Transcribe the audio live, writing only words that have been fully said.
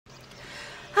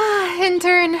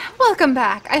Intern, welcome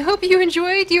back. I hope you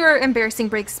enjoyed your embarrassing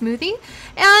break smoothie.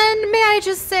 And may I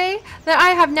just say that I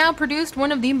have now produced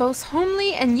one of the most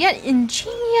homely and yet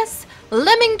ingenious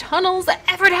lemming tunnels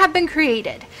ever to have been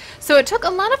created. So it took a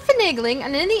lot of finagling,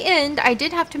 and in the end I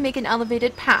did have to make an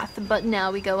elevated path, but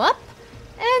now we go up,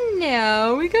 and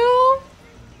now we go...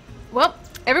 Well,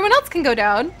 everyone else can go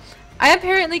down. I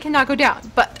apparently cannot go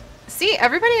down, but see,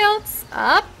 everybody else,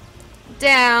 up,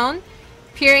 down,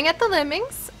 peering at the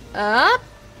lemmings, up,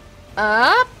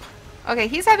 up. Okay,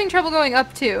 he's having trouble going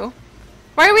up too.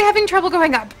 Why are we having trouble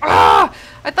going up? Ah!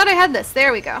 I thought I had this.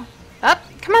 There we go. Up.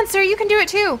 Come on, sir, you can do it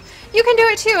too. You can do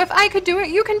it too. If I could do it,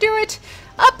 you can do it.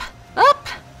 Up, up.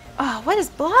 Oh, what is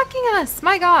blocking us?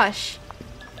 My gosh.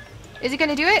 Is he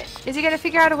gonna do it? Is he gonna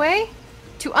figure out a way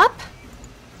to up?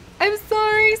 I'm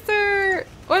sorry, sir.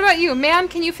 What about you, ma'am?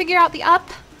 Can you figure out the up?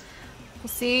 We'll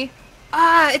see.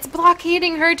 Ah, it's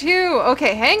blockading her too.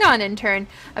 Okay, hang on, intern.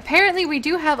 Apparently we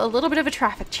do have a little bit of a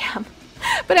traffic jam.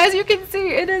 But as you can see,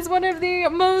 it is one of the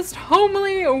most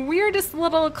homely, weirdest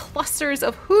little clusters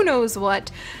of who knows what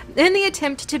in the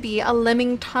attempt to be a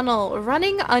lemming tunnel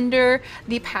running under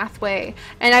the pathway.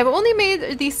 And I've only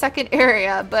made the second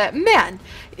area, but man,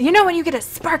 you know when you get a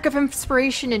spark of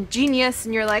inspiration and genius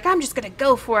and you're like, I'm just gonna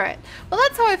go for it. Well,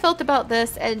 that's how I felt about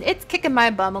this, and it's kicking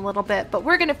my bum a little bit, but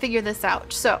we're gonna figure this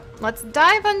out. So let's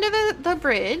dive under the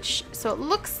bridge. So it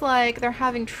looks like they're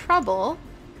having trouble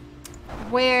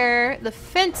where the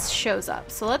fence shows up.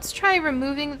 So let's try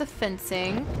removing the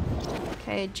fencing.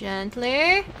 Okay,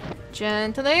 gently,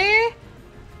 gently.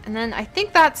 And then I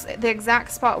think that's the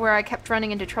exact spot where I kept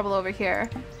running into trouble over here.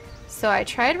 So I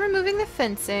tried removing the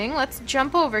fencing. Let's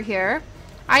jump over here.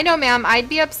 I know, ma'am, I'd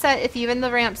be upset if even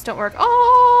the ramps don't work.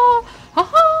 Oh,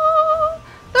 oh,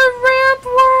 the ramp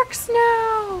works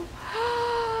now.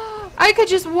 I could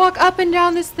just walk up and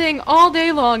down this thing all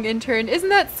day long, intern. Isn't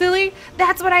that silly?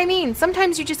 That's what I mean.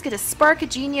 Sometimes you just get a spark of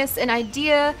genius, an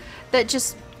idea that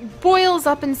just boils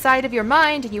up inside of your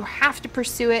mind and you have to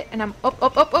pursue it. And I'm up,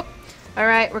 up, up, up. All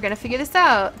right, we're going to figure this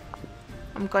out.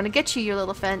 I'm going to get you, you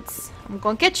little fence. I'm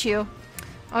going to get you.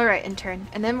 All right, intern.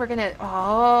 And then we're going to...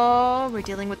 Oh, we're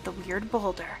dealing with the weird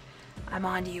boulder. I'm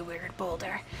on to you, weird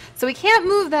boulder. So we can't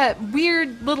move that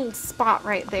weird little spot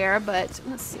right there, but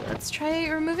let's see. Let's try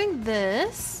removing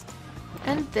this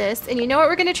and this. And you know what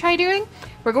we're going to try doing?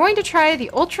 We're going to try the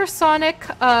ultrasonic,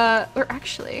 or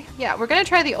actually, yeah, we're going to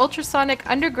try the ultrasonic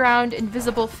underground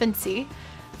invisible fence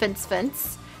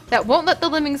that won't let the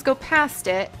lemmings go past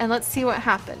it. And let's see what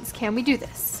happens. Can we do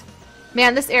this?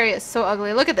 Man, this area is so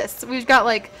ugly. Look at this. We've got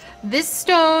like this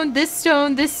stone, this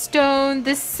stone, this stone,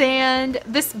 this sand,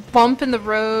 this bump in the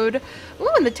road. Ooh,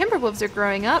 and the timberwolves are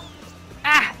growing up.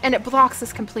 Ah, and it blocks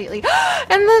us completely.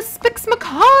 And the Spix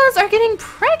macaws are getting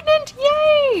pregnant.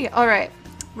 Yay! All right,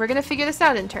 we're gonna figure this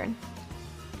out, intern.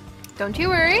 Don't you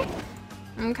worry.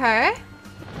 Okay.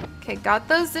 Okay, got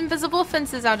those invisible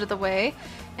fences out of the way.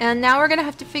 And now we're gonna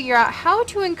have to figure out how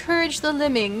to encourage the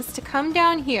lemmings to come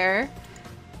down here.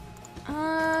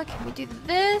 Can we do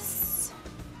this?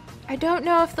 I don't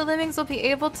know if the lemmings will be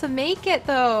able to make it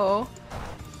though.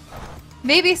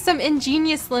 Maybe some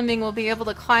ingenious lemming will be able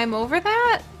to climb over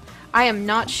that? I am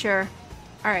not sure.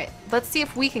 Alright, let's see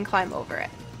if we can climb over it.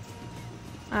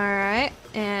 Alright,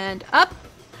 and up.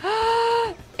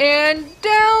 And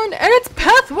down, and it's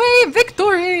pathway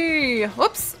victory!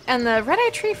 Whoops, and the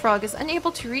red-eyed tree frog is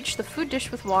unable to reach the food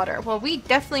dish with water. Well, we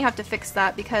definitely have to fix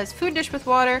that because food dish with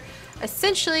water,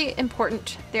 essentially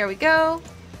important. There we go.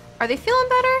 Are they feeling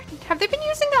better? Have they been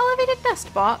using the elevated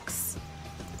nest box?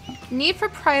 Need for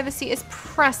privacy is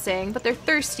pressing, but they're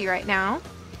thirsty right now.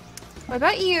 What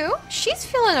about you? She's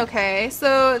feeling okay.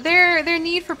 So their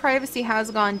need for privacy has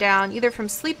gone down, either from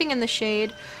sleeping in the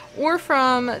shade or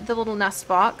from the little nest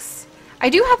box. I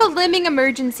do have a lemming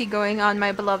emergency going on,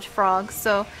 my beloved frog,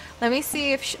 so let me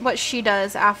see if what she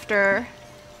does after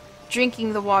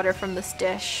drinking the water from this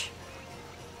dish.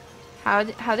 How'd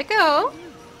it go?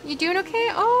 You doing okay?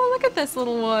 Oh, look at this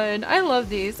little one. I love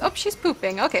these. Oh, she's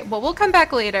pooping. Okay, well, we'll come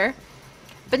back later.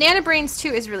 Banana Brains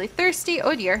 2 is really thirsty.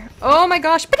 Oh, dear. Oh, my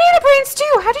gosh. Banana Brains 2!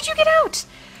 How did you get out?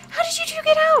 How did you two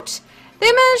get out?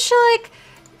 They managed to, like,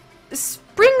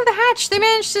 spring the hatch. They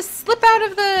managed to slip out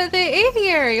of the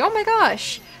aviary. Oh, my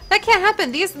gosh. That can't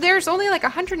happen. There's only, like,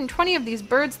 120 of these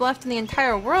birds left in the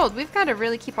entire world. We've got to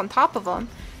really keep on top of them.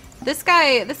 This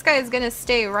guy is gonna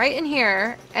stay right in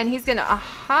here, and he's gonna,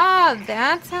 aha,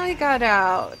 that's how he got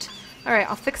out. Alright,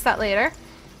 I'll fix that later.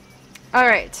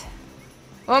 Alright.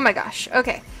 Oh my gosh,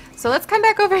 okay. So let's come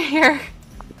back over here.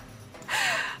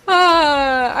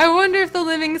 I wonder if the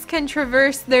lemmings can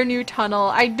traverse their new tunnel.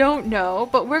 I don't know,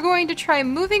 but we're going to try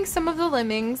moving some of the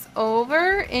lemmings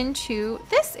over into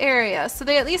this area so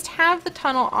they at least have the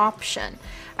tunnel option.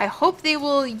 I hope they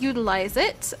will utilize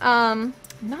it.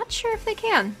 Not sure if they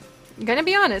can. I'm gonna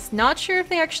be honest, not sure if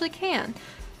they actually can.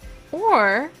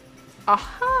 Or,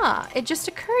 aha, it just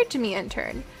occurred to me,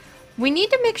 Intern. We need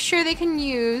to make sure they can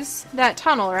use that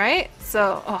tunnel, right?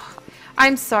 So, oh,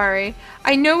 I'm sorry.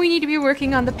 I know we need to be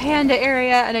working on the panda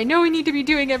area, and I know we need to be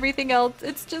doing everything else.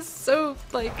 It's just so,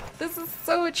 like, this is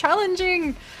so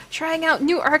challenging. Trying out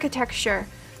new architecture.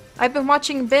 I've been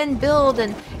watching Ben build,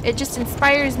 and it just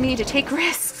inspires me to take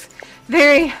risks.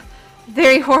 Very,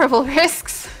 very horrible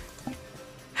risks.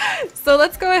 So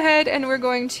let's go ahead and we're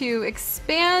going to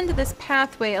expand this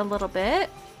pathway a little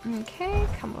bit. Okay,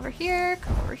 come over here,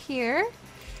 come over here.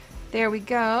 There we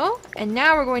go. And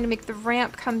now we're going to make the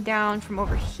ramp come down from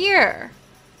over here.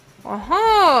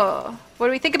 Oh, what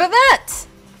do we think about that?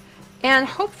 And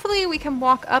hopefully we can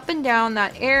walk up and down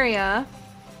that area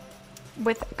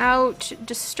without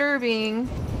disturbing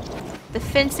the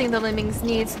fencing the lemmings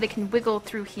need so they can wiggle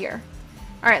through here.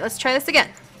 Alright, let's try this again.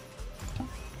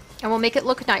 And we'll make it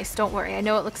look nice, don't worry. I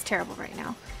know it looks terrible right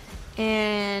now.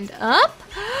 And up.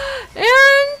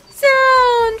 And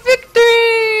down.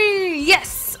 Victory!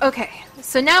 Yes! Okay,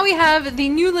 so now we have the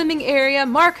new lemming area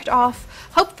marked off.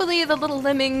 Hopefully the little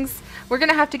lemmings, we're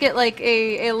gonna have to get like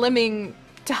a lemming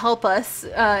to help us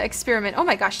experiment. Oh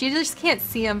my gosh, you just can't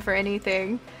see them for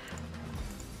anything.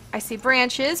 I see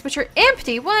branches, which are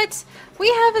empty. What?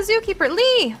 We have a zookeeper.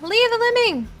 Lee! Lee the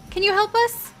lemming! Can you help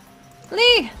us?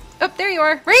 Lee! Oh, there you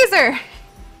are. Razor!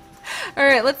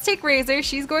 Alright, let's take Razor.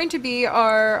 She's going to be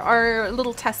our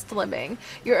little test lemming.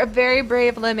 You're a very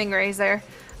brave lemming, Razor.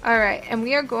 Alright, and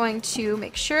we are going to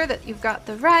make sure that you've got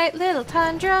the right little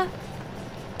tundra.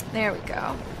 There we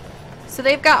go. So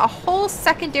they've got a whole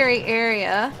secondary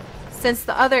area since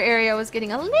the other area was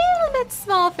getting a little bit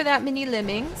small for that many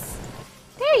lemmings.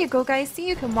 There you go, guys. See,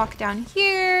 you can walk down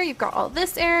here. You've got all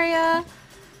this area.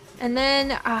 And then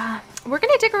we're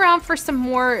going to dig around for some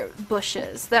more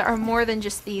bushes that are more than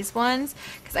just these ones,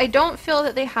 because I don't feel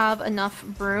that they have enough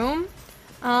room.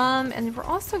 And we're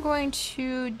also going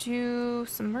to do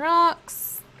some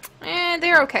rocks.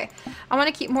 They're okay. I want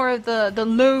to keep more of the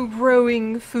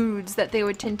low-growing foods that they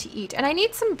would tend to eat. And I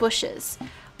need some bushes,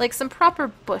 like some proper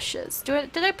bushes.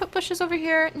 Did I put bushes over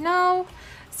here? No.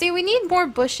 See, we need more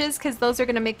bushes because those are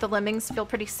going to make the lemmings feel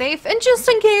pretty safe. And just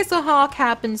in case a hawk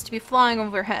happens to be flying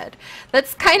overhead.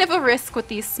 That's kind of a risk with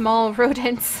these small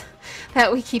rodents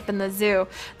that we keep in the zoo.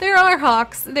 There are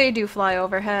hawks. They do fly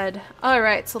overhead.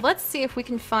 Alright, so let's see if we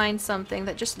can find something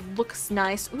that just looks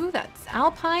nice. Ooh, that's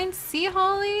alpine sea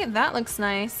holly. That looks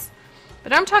nice.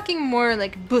 But I'm talking more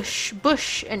like bush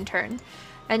intern.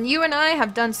 And you and I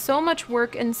have done so much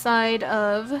work inside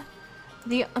of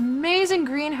the amazing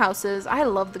greenhouses. I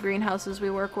love the greenhouses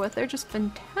we work with. They're just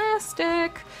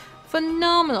fantastic.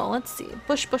 Phenomenal. Let's see.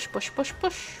 Bush.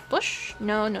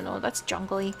 No. That's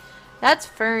jungly. That's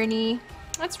ferny.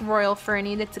 That's royal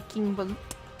ferny. That's a king bun.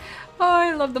 Oh,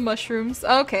 I love the mushrooms.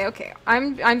 Okay.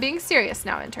 I'm being serious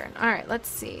now, intern. Alright, let's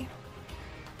see.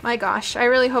 My gosh, I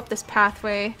really hope this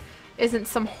pathway isn't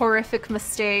some horrific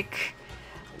mistake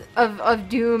of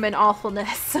doom and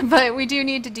awfulness, but we do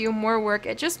need to do more work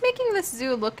at just making this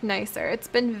zoo look nicer. It's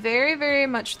been very, very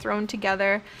much thrown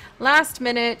together last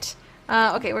minute.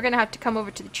 Okay, we're gonna have to come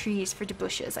over to the trees for the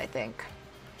bushes, I think.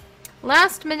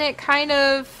 Last minute, kind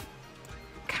of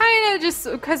just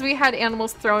because we had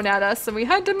animals thrown at us and we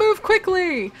had to move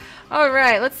quickly.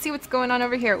 Alright, let's see what's going on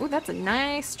over here. Ooh, that's a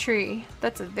nice tree.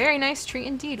 That's a very nice tree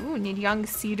indeed. Ooh, need young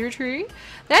cedar tree.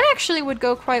 That actually would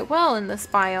go quite well in this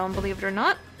biome, believe it or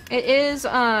not. It is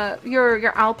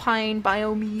your alpine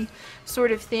biome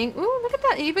sort of thing. Ooh, look at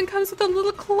that. It even comes with a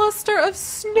little cluster of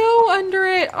snow under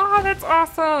it. Oh, that's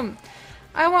awesome.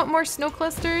 I want more snow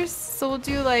clusters, so we'll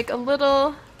do like a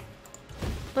little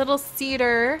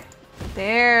cedar.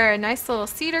 There, nice little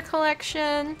cedar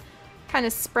collection. Kind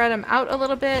of spread them out a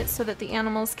little bit so that the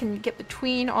animals can get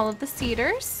between all of the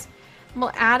cedars. And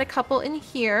we'll add a couple in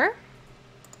here.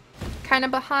 Kind of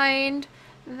behind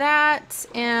that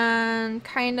and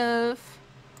kind of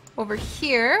over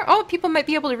here. Oh, people might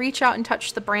be able to reach out and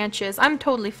touch the branches. I'm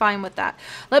totally fine with that.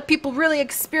 Let people really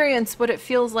experience what it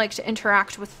feels like to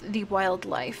interact with the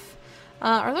wildlife.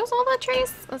 Are those all the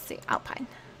trees? Let's see, alpine.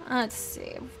 Let's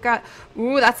see, we've got,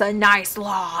 ooh, that's a nice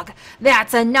log.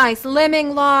 That's a nice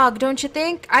lemming log, don't you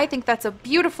think? I think that's a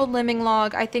beautiful lemming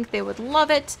log. I think they would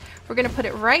love it. We're gonna put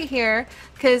it right here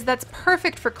because that's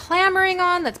perfect for clambering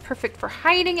on. That's perfect for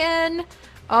hiding in.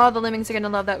 Oh, the lemmings are gonna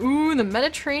love that. Ooh, the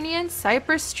Mediterranean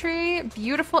cypress tree.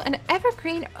 Beautiful. And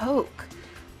evergreen oak.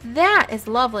 That is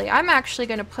lovely. I'm actually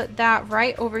gonna put that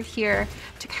right over here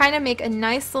to kind of make a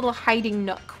nice little hiding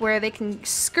nook where they can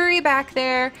scurry back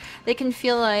there. They can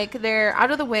feel like they're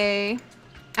out of the way.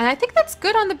 And I think that's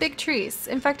good on the big trees.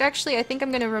 In fact, actually, I think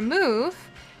I'm gonna remove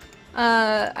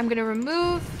a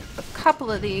couple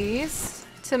of these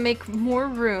to make more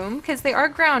room because they are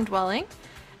ground dwelling.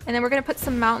 And then we're going to put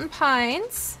some mountain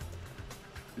pines.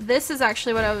 This is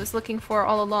actually what I was looking for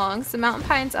all along. Some mountain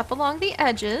pines up along the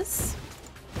edges.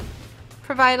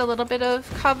 Provide a little bit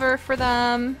of cover for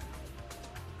them.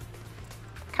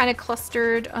 Kind of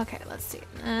clustered. Okay, let's see.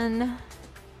 And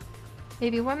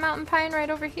maybe one mountain pine right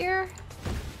over here.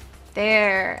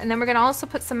 There. And then we're going to also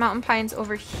put some mountain pines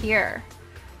over here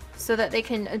so that they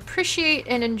can appreciate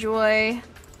and enjoy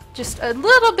just a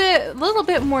little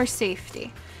bit more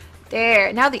safety.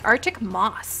 There. Now the Arctic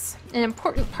moss, an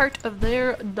important part of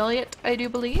their diet, I do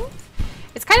believe.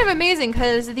 It's kind of amazing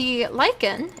because the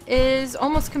lichen is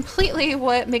almost completely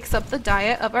what makes up the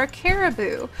diet of our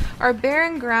caribou, our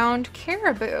barren ground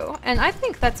caribou. And I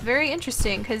think that's very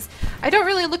interesting because I don't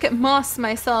really look at moss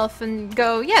myself and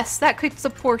go, yes, that could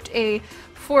support a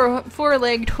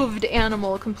four-legged hooved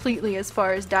animal completely as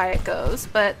far as diet goes,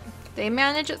 but they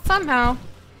manage it somehow.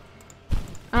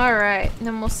 Alright, and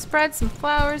then we'll spread some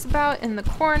flowers about in the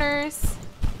corners.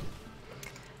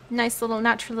 Nice little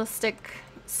naturalistic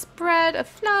spread of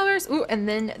flowers. Ooh, and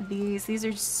then these. These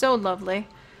are so lovely.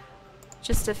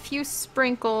 Just a few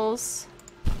sprinkles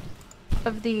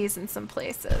of these in some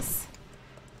places.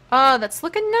 Oh, that's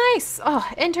looking nice. Oh,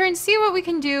 intern, see what we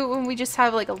can do when we just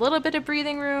have like a little bit of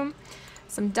breathing room.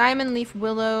 Some diamond leaf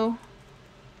willow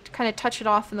to kind of touch it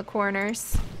off in the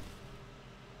corners.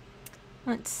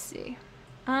 Let's see.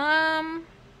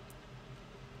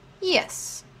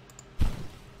 Yes.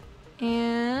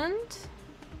 And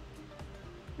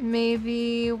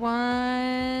maybe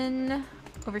one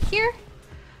over here.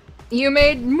 You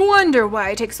may wonder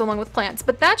why it takes so long with plants,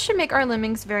 but that should make our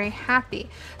lemmings very happy.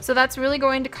 So that's really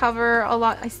going to cover a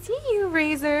lot. I see you,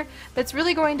 Razor. That's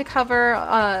really going to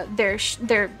cover their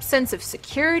sense of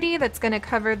security. That's going to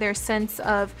cover their sense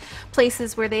of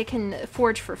places where they can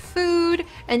forage for food.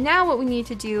 And now what we need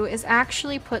to do is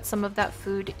actually put some of that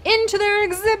food into their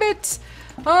exhibit.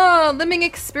 Oh, lemming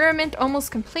experiment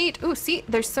almost complete. Ooh, see,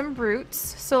 there's some roots.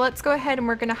 So let's go ahead and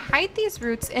we're going to hide these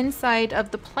roots inside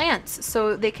of the plants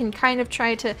so they can kind of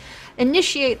try to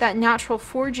initiate that natural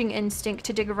foraging instinct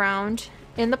to dig around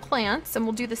in the plants. And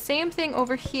we'll do the same thing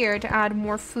over here to add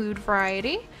more food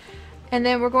variety. And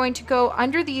then we're going to go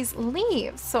under these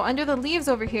leaves. So under the leaves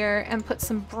over here and put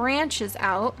some branches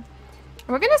out.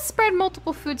 We're going to spread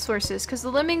multiple food sources because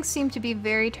the lemmings seem to be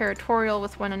very territorial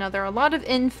with one another, a lot of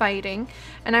infighting,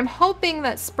 and I'm hoping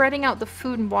that spreading out the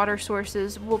food and water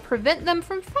sources will prevent them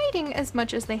from fighting as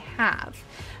much as they have.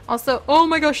 Also, oh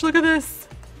my gosh, look at this!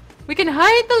 We can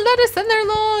hide the lettuce in their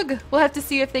log! We'll have to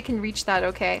see if they can reach that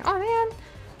okay. Oh man,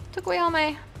 took away all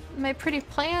my pretty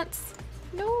plants.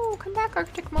 No, come back,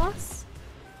 Arctic moss.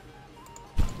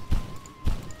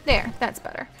 There, that's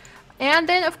better. And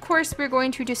then, of course, we're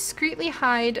going to discreetly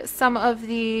hide some of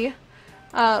the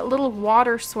little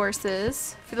water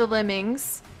sources for the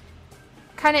lemmings,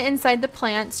 kind of inside the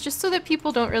plants, just so that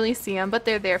people don't really see them, but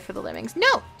they're there for the lemmings.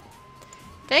 No!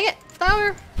 Dang it,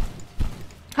 flower!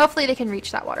 Hopefully they can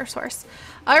reach that water source.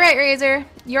 Alright, Razor,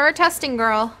 you're a testing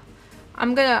girl.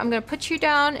 I'm gonna put you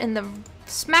down in the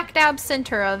smack dab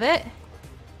center of it,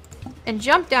 and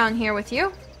jump down here with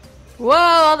you. Whoa,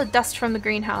 all the dust from the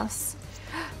greenhouse.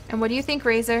 And what do you think,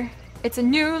 Razor? It's a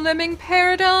new lemming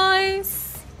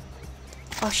paradise!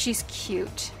 Oh, she's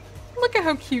cute. Look at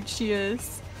how cute she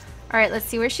is. Alright, let's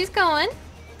see where she's going.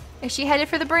 Is she headed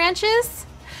for the branches?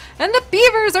 And the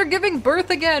beavers are giving birth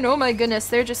again! Oh my goodness,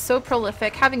 they're just so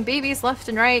prolific, having babies left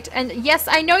and right. And yes,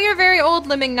 I know you're very old,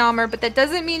 Lemming Nommer, but that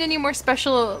doesn't mean any more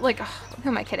special, like, oh, who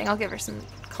am I kidding? I'll give her some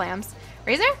clams.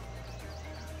 Razor?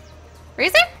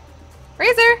 Razor?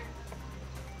 Razor?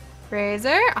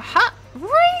 Razor? Aha!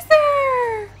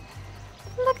 Razor!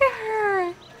 Look at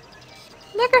her!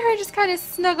 Look at her just kind of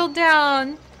snuggled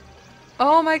down.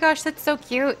 Oh my gosh, that's so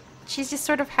cute. She's just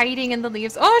sort of hiding in the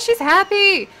leaves. Oh, she's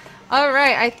happy!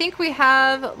 Alright, I think we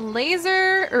have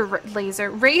Razor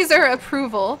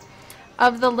approval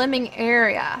of the lemming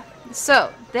area.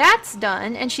 So, that's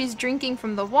done, and she's drinking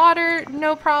from the water,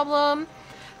 no problem.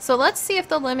 So let's see if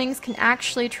the lemmings can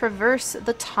actually traverse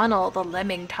the tunnel, the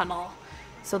lemming tunnel.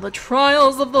 So the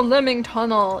trials of the lemming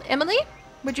tunnel. Emily,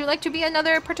 would you like to be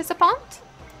another participant?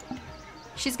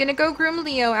 She's gonna go groom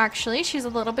Leo, actually. She's a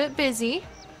little bit busy.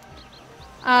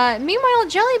 Meanwhile,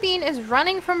 Jellybean is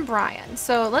running from Brian.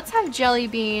 So let's have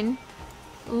Jellybean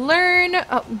learn.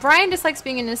 Oh, Brian dislikes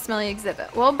being in a smelly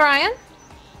exhibit. Well, Brian,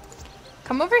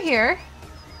 come over here.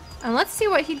 And let's see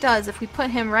what he does if we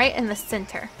put him right in the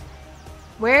center.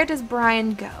 Where does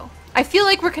Brian go? I feel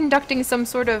like we're conducting some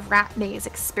sort of rat maze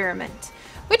experiment.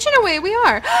 Which in a way we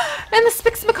are. And the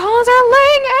Spix Macaws are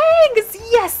laying eggs!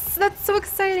 Yes! That's so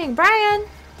exciting. Brian.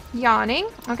 Yawning.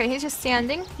 Okay, he's just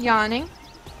standing. Yawning.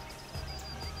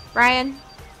 Brian.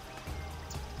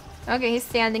 Okay, he's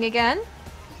standing again.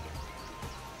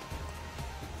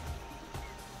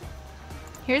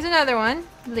 Here's another one.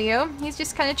 Leo. He's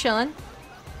just kind of chilling.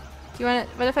 Do you want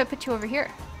to... What if I put you over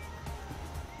here?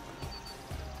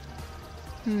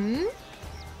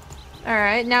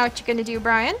 Alright, now what you gonna do,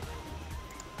 Brian?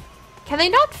 Can they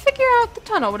not figure out the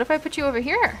tunnel? What if I put you over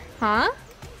here? Huh?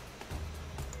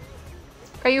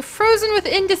 Are you frozen with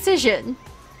indecision?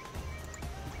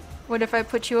 What if I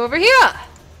put you over here?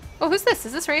 Oh, who's this?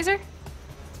 Is this Razor?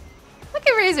 Look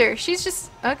at Razor. She's just...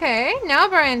 Okay, now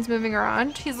Brian's moving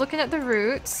around. He's looking at the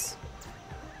roots.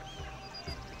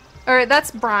 Or that's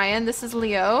Brian. This is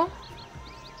Leo.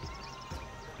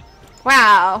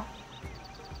 Wow.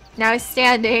 Now he's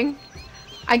standing.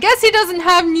 I guess he doesn't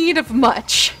have need of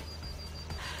much.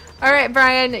 Alright,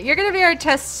 Brian, you're gonna be our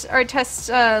test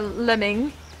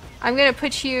lemming. I'm gonna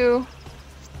put you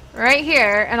right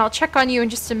here, and I'll check on you in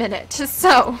just a minute.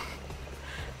 So,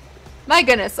 my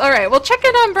goodness. Alright, we'll check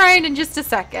in on Brian in just a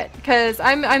second, because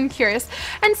I'm curious.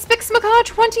 And Spix Macaw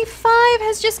 25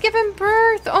 has just given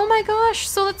birth. Oh my gosh.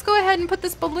 So let's go ahead and put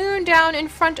this balloon down in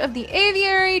front of the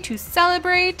aviary to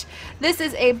celebrate. This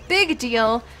is a big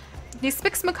deal. These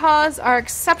Spix Macaws are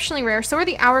exceptionally rare. So are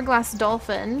the hourglass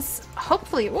dolphins.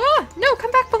 Hopefully... Whoa! No, come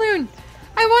back, balloon!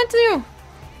 I want to!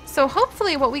 So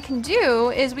hopefully what we can do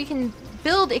is we can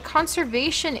build a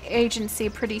conservation agency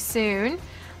pretty soon.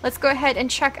 Let's go ahead and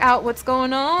check out what's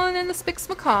going on in the Spix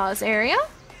Macaws area.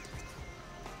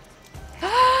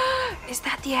 Is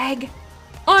that the egg?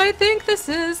 I think this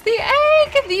is the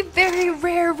egg! The very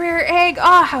rare egg!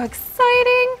 Oh, how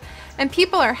exciting! And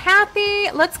people are happy.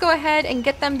 Let's go ahead and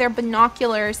get them their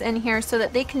binoculars in here so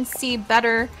that they can see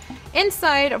better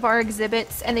inside of our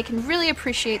exhibits and they can really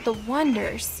appreciate the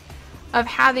wonders of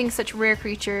having such rare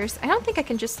creatures. I don't think I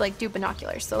can just like do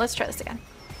binoculars, so let's try this again.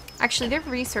 Actually, they're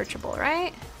researchable,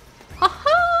 right?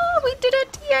 Haha! We did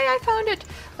it! Yay, I found it!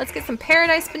 Let's get some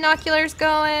paradise binoculars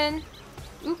going.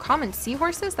 Ooh, common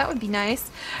seahorses? That would be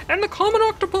nice. And the common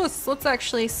octopus! Let's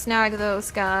actually snag those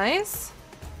guys.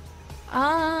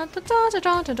 Ooh,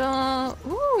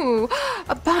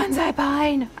 a bonsai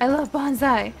pine! I love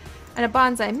bonsai! And a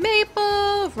bonsai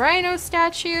maple, rhino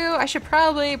statue. I should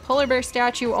probably, polar bear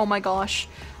statue, oh my gosh.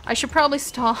 I should probably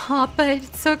stop, but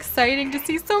it's so exciting to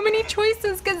see so many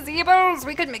choices. Gazebos!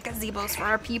 We could make gazebos for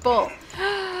our people.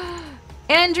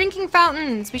 And drinking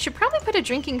fountains. We should probably put a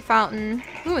drinking fountain.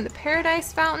 Ooh, and the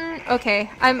paradise fountain. Okay,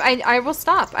 I will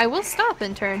stop. I will stop,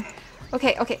 intern.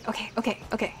 Okay.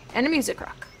 And a music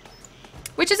rock.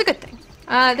 Which is a good thing.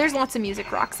 There's lots of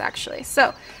music rocks, actually.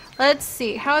 So, let's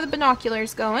see. How are the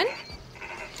binoculars going?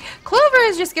 Clover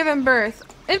has just given birth.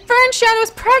 And Fern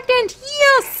Shadow's pregnant!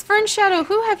 Yes! Fern Shadow,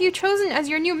 who have you chosen as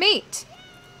your new mate?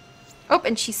 Oh,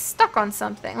 and she's stuck on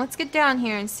something. Let's get down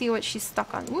here and see what she's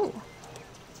stuck on. Ooh.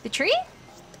 The tree?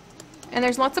 And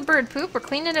there's lots of bird poop. We're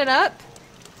cleaning it up.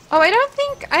 Oh, I don't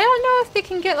know if they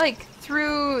can get, like,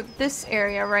 through this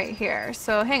area right here.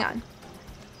 So, hang on.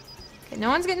 Okay, no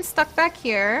one's getting stuck back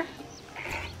here.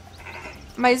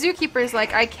 My zookeeper's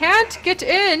like, I can't get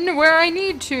in where I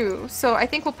need to. So I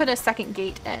think we'll put a second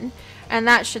gate in. And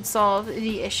that should solve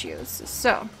the issues.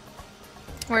 So,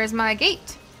 where's my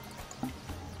gate?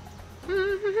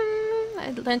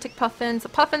 Atlantic puffins. The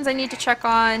puffins I need to check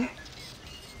on.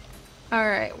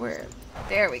 Alright,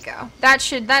 there we go. That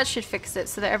should fix it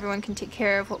so that everyone can take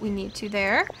care of what we need to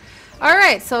there.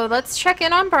 Alright, so let's check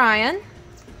in on Brian.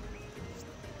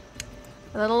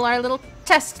 Our little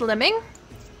test lemming.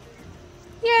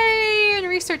 Yay! And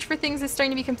research for things is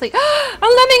starting to be complete. A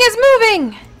lemming is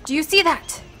moving! Do you see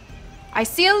that? I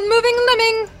see a moving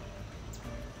lemming!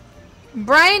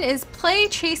 Brian is play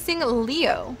chasing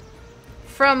Leo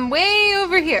from way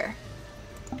over here.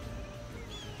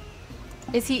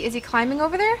 Is he climbing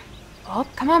over there? Oh,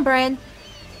 come on, Brian.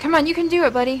 Come on, you can do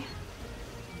it, buddy.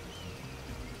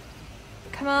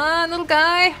 Come on, little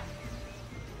guy.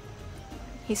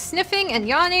 He's sniffing and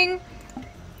yawning.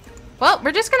 Well,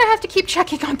 we're just gonna have to keep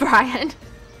checking on Brian.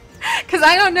 Because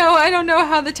I don't know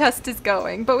how the test is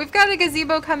going. But we've got a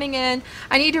gazebo coming in.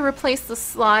 I need to replace the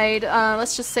slide.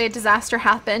 Let's just say a disaster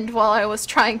happened while I was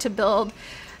trying to build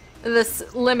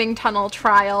this Lemming tunnel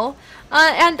trial.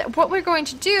 And what we're going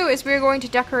to do is we're going to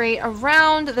decorate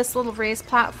around this little raised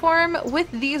platform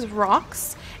with these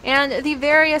rocks and the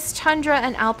various tundra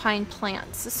and alpine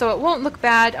plants, so it won't look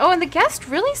bad. Oh, and the guests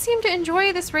really seem to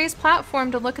enjoy this raised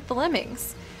platform to look at the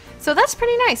lemmings. So that's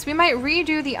pretty nice. We might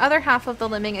redo the other half of the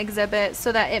lemming exhibit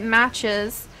so that it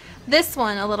matches this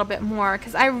one a little bit more,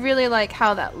 because I really like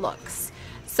how that looks.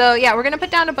 So yeah, we're going to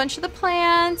put down a bunch of the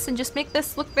plants and just make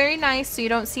this look very nice so you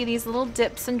don't see these little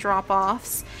dips and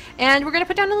drop-offs. And we're going to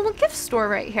put down a little gift store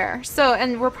right here. So,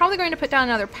 and we're probably going to put down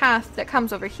another path that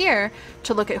comes over here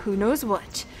to look at who knows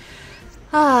what.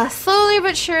 Slowly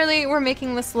but surely, we're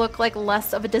making this look like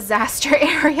less of a disaster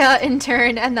area in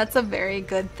turn, and that's a very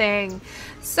good thing.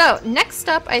 So, next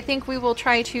up, I think we will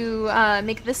try to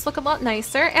make this look a lot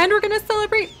nicer, and we're going to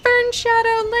celebrate Fern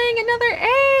Shadow laying another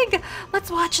egg! Let's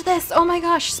watch this! Oh my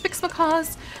gosh, Spix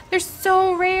Macaws, they're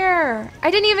so rare!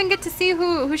 I didn't even get to see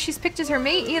who she's picked as her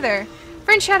mate either.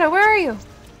 Fern Shadow, where are you?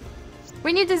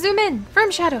 We need to zoom in.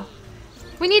 Fern Shadow,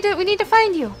 we need to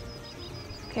find you.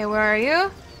 Okay, where are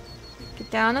you? Get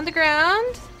down on the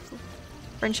ground.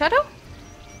 Fern Shadow?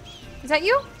 Is that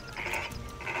you?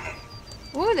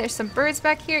 Ooh, there's some birds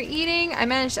back here eating. I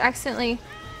managed to accidentally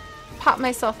pop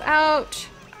myself out.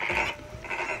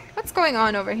 What's going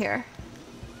on over here?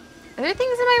 Are there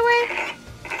things in my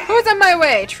way? Who's in my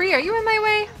way? Tree, are you in my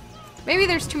way? Maybe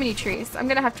there's too many trees. I'm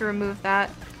gonna have to remove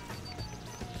that.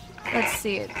 Let's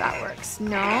see if that works.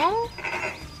 No?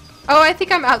 Oh, I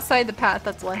think I'm outside the path.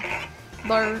 That's why.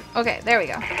 Okay, there we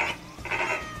go.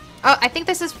 Oh, I think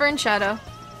this is Fern Shadow.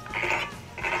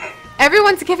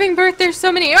 Everyone's giving birth. There's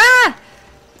so many. Ah!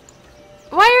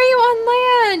 Why are you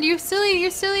on land? You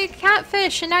silly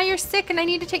catfish. And now you're sick and I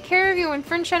need to take care of you. And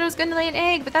Fern Shadow's gonna lay an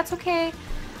egg, but that's okay.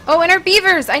 Oh, and our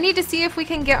beavers. I need to see if we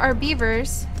can get our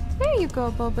beavers. There you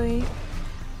go, Bubby.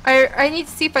 I need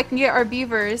to see if I can get our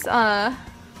beavers a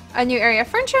new area.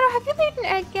 Fern Shadow, have you laid an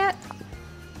egg yet?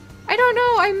 I don't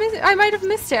know. I might have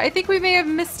missed it. I think we may have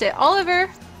missed it. Oliver.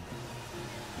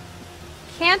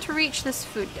 Can't reach this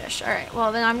food dish. Alright,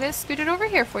 well then I'm going to scoot it over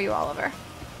here for you, Oliver.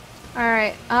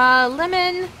 Alright,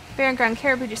 Lemon, Bear and Ground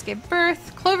Caribou just gave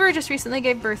birth. Clover just recently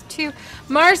gave birth too.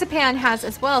 Marzipan has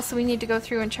as well, so we need to go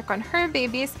through and check on her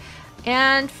babies.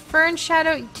 And Fern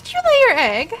Shadow, did you lay your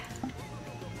egg?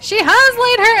 She has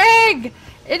laid her egg!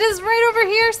 It is right over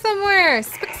here somewhere.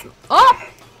 Oh!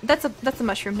 That's a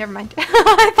mushroom, never mind.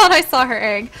 I thought I saw her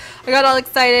egg. I got all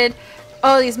excited.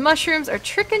 Oh, these mushrooms are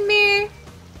tricking me.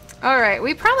 Alright,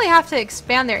 we probably have to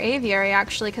expand their aviary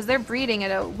actually, because they're breeding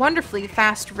at a wonderfully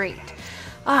fast rate.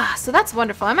 So that's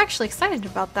wonderful. I'm actually excited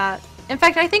about that. In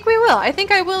fact, I think we will. I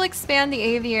think I will expand the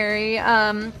aviary,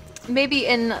 maybe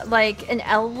in like an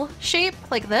L shape,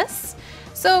 like this.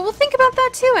 So we'll think about that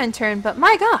too, Intern, but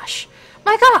my gosh!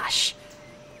 My gosh!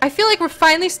 I feel like we're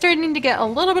finally starting to get a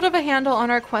little bit of a handle on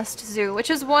our quest zoo,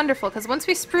 which is wonderful, because once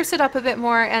we spruce it up a bit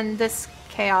more and this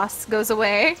chaos goes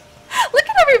away... Look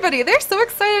at everybody! They're so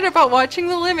excited about watching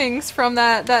the lemmings from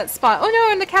that spot. Oh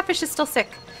no, and the catfish is still sick.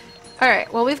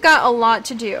 Alright, well we've got a lot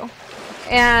to do.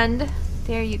 And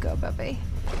there you go, Bubby.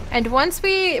 And once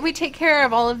we take care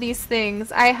of all of these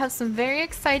things, I have some very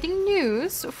exciting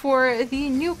news for the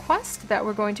new quest that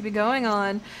we're going to be going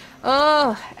on.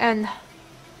 Oh, and...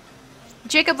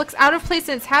 Jacob looks out of place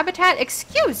in its habitat.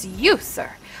 Excuse you,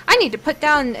 sir. I need to put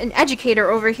down an educator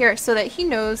over here so that he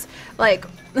knows, like,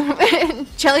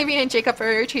 Jellybean and Jacob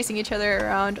are chasing each other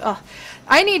around. Oh,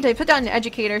 I need to put down an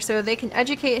educator so they can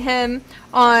educate him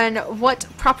on what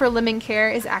proper lemming care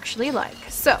is actually like.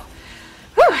 So,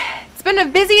 whew, it's been a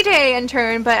busy day,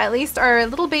 Intern, but at least our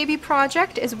little baby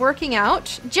project is working out.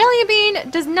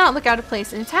 Jellybean does not look out of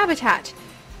place in its habitat.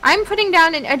 I'm putting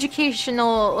down an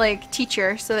educational, like,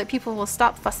 teacher so that people will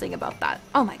stop fussing about that.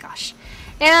 Oh my gosh.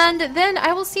 And then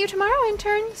I will see you tomorrow,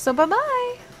 Intern. So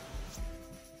bye-bye.